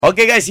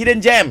Okay guys,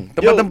 hidden gem.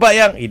 Tempat-tempat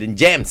yang hidden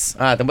gems.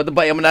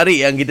 Tempat-tempat yang menarik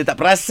yang kita tak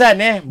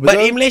perasan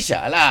But in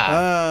Malaysia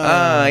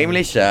lah. In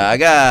Malaysia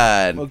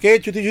kan.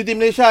 Okay, cuti-cuti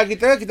Malaysia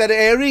kita ada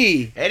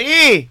Eri.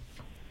 Eri,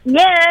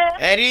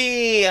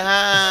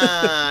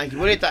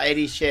 boleh tak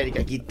Eri share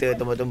dekat kita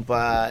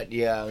tempat-tempat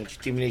yang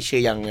cuti Malaysia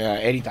yang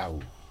Eri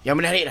tahu? Yang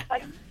menarik lah.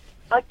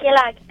 Okey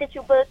lah, kita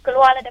cuba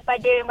keluar lah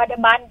daripada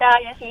bandar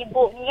yang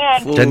sibuk ni kan.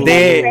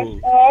 Cantik.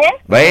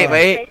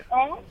 Baik.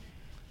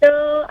 So,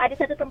 ada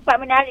satu tempat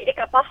menarik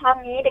dekat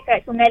Pahang ni,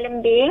 dekat Sungai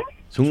Lembing.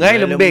 Sungai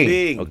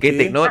Lembing. Okey,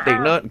 take note.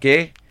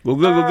 Okey.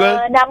 Google.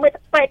 Nama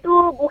tempat tu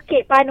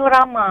Bukit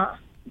Panorama.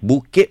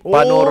 Bukit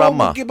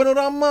Panorama. Bukit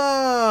Panorama.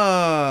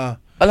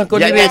 Alah kau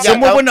ni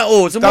semua pun nak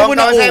semua pun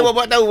nak saya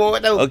bawa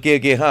tahu.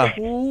 Okey.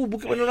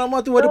 Bukit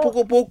Panorama tu ada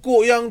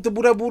pokok-pokok yang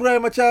terburai-burai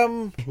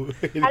macam.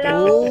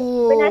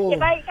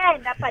 Bernasib baik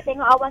kan dapat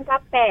tengok awan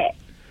kapet.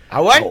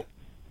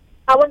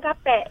 Awan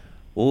kapet.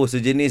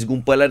 Sejenis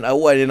gumpalan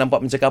awan yang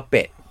nampak macam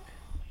kapet.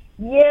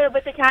 Ya,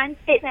 betul,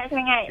 cantik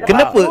sangat-sangat.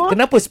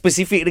 Kenapa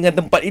spesifik dengan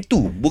tempat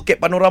itu? Bukit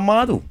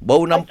Panorama tu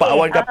baru nampak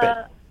awan kapet.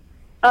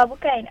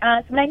 Bukan.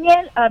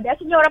 Sebenarnya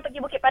biasanya orang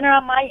pergi Bukit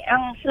Panorama,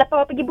 yang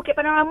selepas pergi Bukit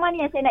Panorama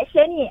ni yang saya nak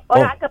share ni,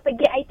 orang akan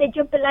pergi air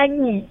terjun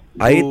Pelangi.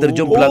 Air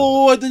terjun Pelangi.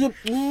 Air terjun.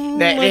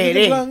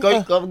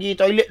 Kau pergi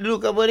toilet dulu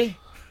ke apa ni?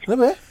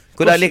 Kenapa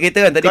Kau dah alih kereta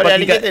kan tadi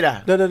pagi kereta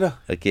dah? Dah.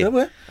 Okey.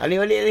 Kenapa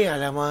Alih balik ni.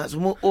 Alamak,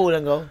 semua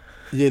lah kau.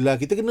 Yelah,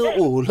 kita kena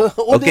lah.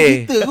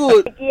 Okey. Kita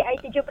kot. Pergi air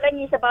terjun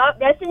Pelangi sebab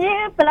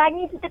biasanya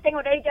Pelangi kita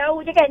tengok dari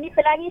jauh je kan. Ni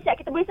Pelangi siap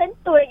kita boleh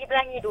sentuh lagi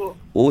Pelangi tu.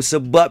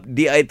 Sebab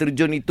di air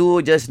terjun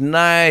itu just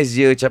nice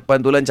je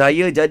pantulan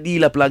cahaya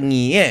jadilah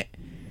pelangi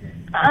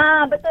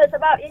Betul,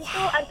 sebab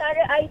itu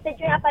antara air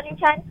terjun yang paling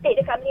cantik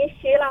dekat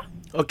Malaysia lah.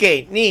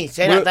 Okey, ni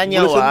saya nak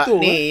tanya awak sentuh,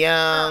 ni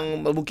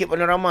yang Bukit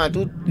Panorama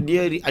tu,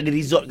 dia ada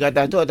resort ke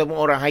atas tu ataupun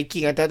orang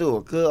hiking atas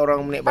tu ke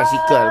orang naik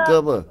basikal ke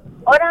apa?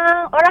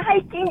 Orang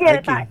hiking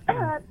je.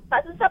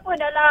 Tak susah pun,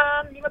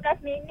 dalam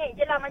 15 minit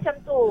je lah macam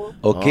tu.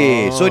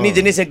 Okey, so ni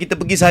jenis yang kita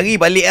pergi sehari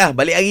balik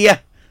hari lah.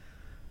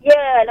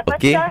 Ya, lepas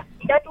tu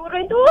dah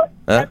turun tu,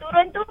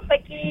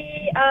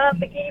 pergi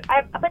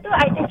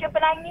air terjun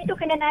Pelangi tu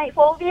kena naik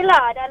 4-wheel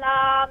lah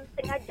dalam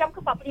setengah jam ke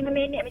 45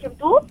 minit macam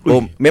tu.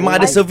 Memang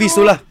ada servis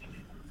tu lah.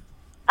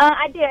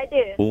 Ada.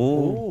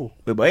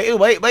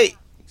 Baik.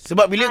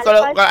 Sebab bila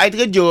kalau air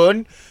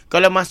terjun,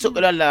 kalau masuk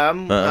ke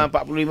dalam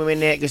 45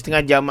 minit ke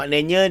setengah jam,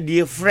 maknanya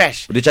dia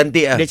fresh. Dia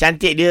cantik lah. Dia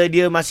cantik,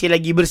 dia masih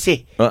lagi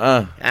bersih.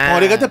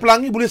 Dia kata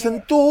Pelangi boleh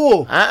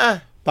sentuh.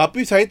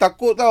 Tapi saya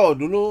takut tau.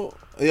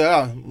 Dulu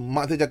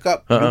mak saya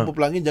cakap jumpa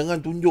Pelangi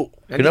jangan tunjuk.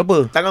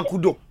 Kenapa? Tangan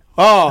kuduk.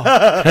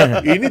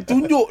 Ini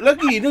tunjuk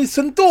lagi. Ini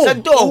sentuh.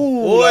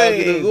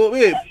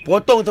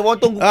 Potong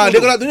kuku. Dia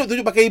kalau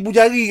tunjuk pakai ibu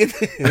jari kata.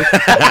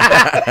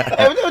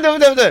 Betul.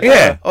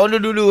 Yeah.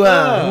 Dulu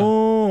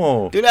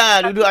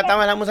itulah duduk atas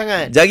lama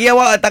sangat. Jari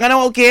awak, tangan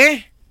awak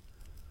okey?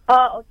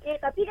 Okey,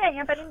 tapi kan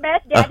yang paling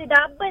best dia ada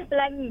double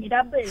Pelangi,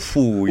 double.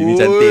 Ini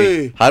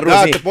cantik. Harus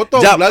ni.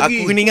 Jap,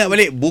 aku kena ingat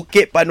balik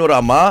Bukit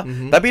Panorama,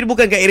 tapi dia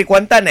bukan kat area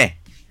Kuantan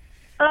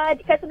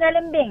Dekat Sungai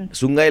Lembing.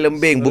 Sungai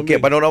Lembing,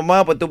 Bukit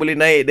Panorama, lepas tu boleh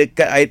naik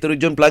dekat air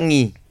terjun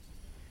Pelangi.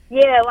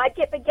 Ya,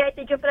 wajib pergi air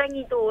terjun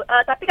Pelangi tu.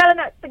 Tapi kalau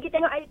nak pergi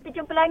tengok air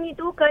terjun Pelangi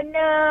tu,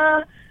 kena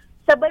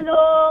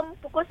sebelum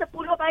pukul 10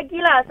 pagi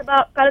lah.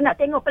 Sebab kalau nak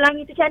tengok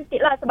Pelangi tu cantik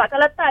lah. Sebab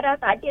kalau tak ada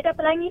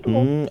Pelangi tu.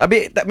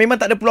 Habis memang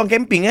tak ada peluang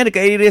camping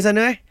dekat area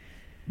sana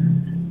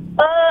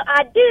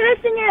Ada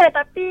rasanya.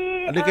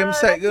 Tapi ada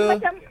campsite ke?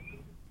 Macam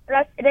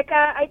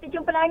dekat air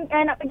terjun Pelangi,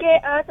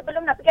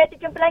 sebelum nak pergi air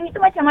terjun Pelangi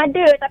tu macam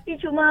ada. Tapi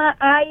cuma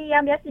air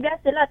yang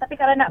biasa-biasa lah. Tapi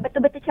kalau nak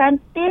betul-betul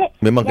cantik,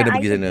 memang kena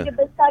pergi sana. Air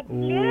besar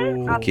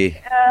gila.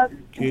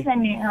 Pergi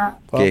sana.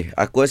 Okey,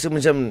 aku rasa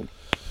macam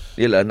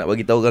yelah, nak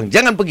bagi tahu orang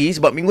jangan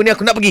pergi sebab minggu ni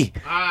aku nak pergi.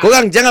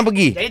 Korang jangan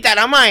pergi. Jadi tak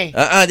ramai.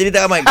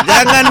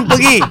 Jangan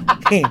pergi.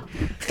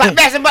 Tak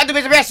best tempat tu,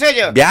 biasa-biasa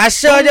je.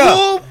 Biasa je.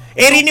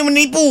 Eri ni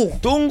menipu.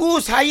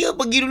 Tunggu saya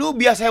pergi dulu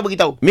biar saya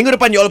beritahu. Minggu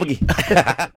depan you all pergi.